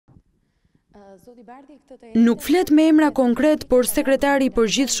Nuk flet me emra konkret, por sekretari i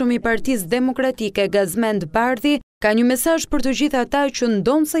Përgjithshëm i Partisë Demokratike, Gazment Bardhi, ka një mesazh për të gjithë ata që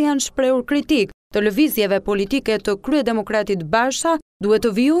ndonëse janë shprehur kritikë të lëvizjeve politike të kryedemokratit Basha, duhet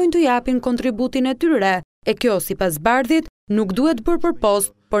të vijojnë të japin kontributin e tyre, e kjo sipas Bardhit nuk duhet bërë për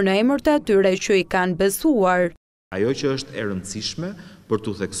post, por në emër të atyre që i kanë besuar. Ajo që është e rëndësishme për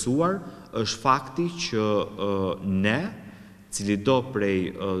t'u theksuar është fakti që ne, cili do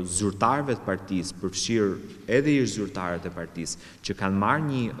prej zyrtarëve të partisë, përfshirë edhe ish-zyrtarët e partisë, që kanë marrë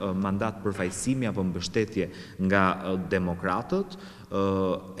një mandat përfaqësimi apo mbështetje nga demokratët,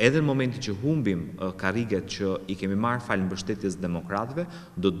 edhe në momentin që humbim karriget që i kemi marrë falë mbështetjes demokratëve,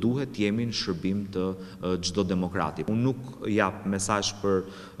 do duhet jemi në shërbim të çdo demokrati. Unë nuk jap mesazh për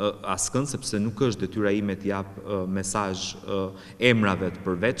askënd, sepse nuk është detyra ime të jap mesazh emrave të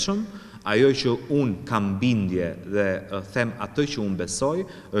përvetshëm. Ajo që unë kam bindje dhe them atë që unë besoj,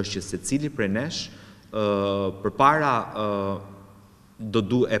 është që secili prej nesh para do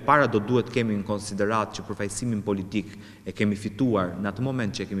duhet kemi në konsiderat që përfaqësimin politik e kemi fituar në atë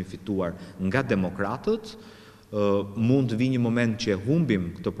moment që e kemi fituar nga demokratët. Mund të vi një moment që humbim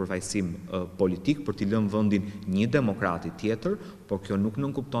këtë përfaqësim politik për t'i lënë vendin një demokrati tjetër, por kjo nuk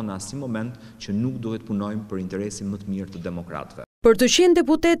nënkupton në asnjë moment që nuk duhet punojmë për interesin më të mirë të demokratëve. Për të qenë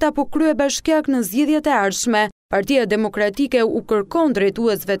deputet apo kryebashkiak në zgjedhjet e ardhshme, Partia Demokratike u kërkon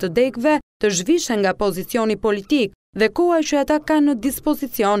drejtuesve të degëve të zhvishen nga pozicioni politik dhe koha që ata kanë në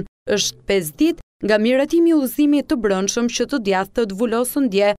dispozicion është 5 ditë nga miratimi i udhëzimit të brendshëm që të djathtët vulosën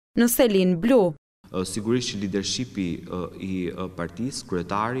dje në Selin Blu. Sigurisht që lidershipi i partisë,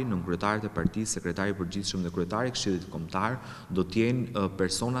 kryetari, nënkryetarit e partisë, sekretari i Përgjithshëm dhe kryetari i Këshillit Kombëtar do të jenë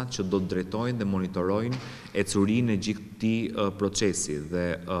personat që do të drejtojnë dhe monitorojnë ecurinë e gjithë këtij procesi dhe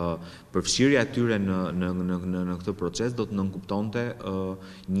përfshirja e tyre në këtë proces do të nënkuptonte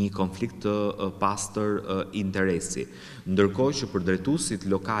një konflikt të pastër interesi. Ndërkohë që për drejtuesit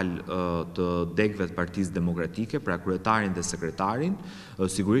lokal të degëve të Partisë Demokratike, pra kryetarin dhe sekretarin,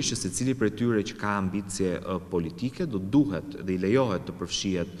 sigurisht që secili prej tyre që ka ambicje politike do duhet dhe i lejohet të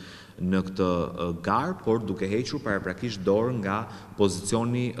përfshihet në këtë garë, por duke hequr paraprakisht dorë nga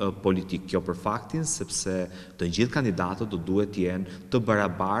pozicioni politik. Kjo për faktin sepse të gjithë kandidatët do duhet jenë të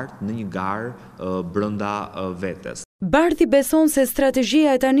barabartë në një garë brenda vetes. Bardhi beson se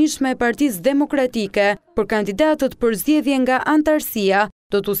strategjia e tanishme e Partisë Demokratike për kandidatët për zgjedhje nga antarësia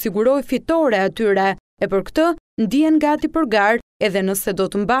do t'u sigurojë fitore atyre, e për këtë ndihen gati për garë edhe nëse do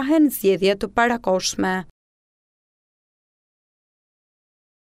të mbahen zgjedhje të parakohshme.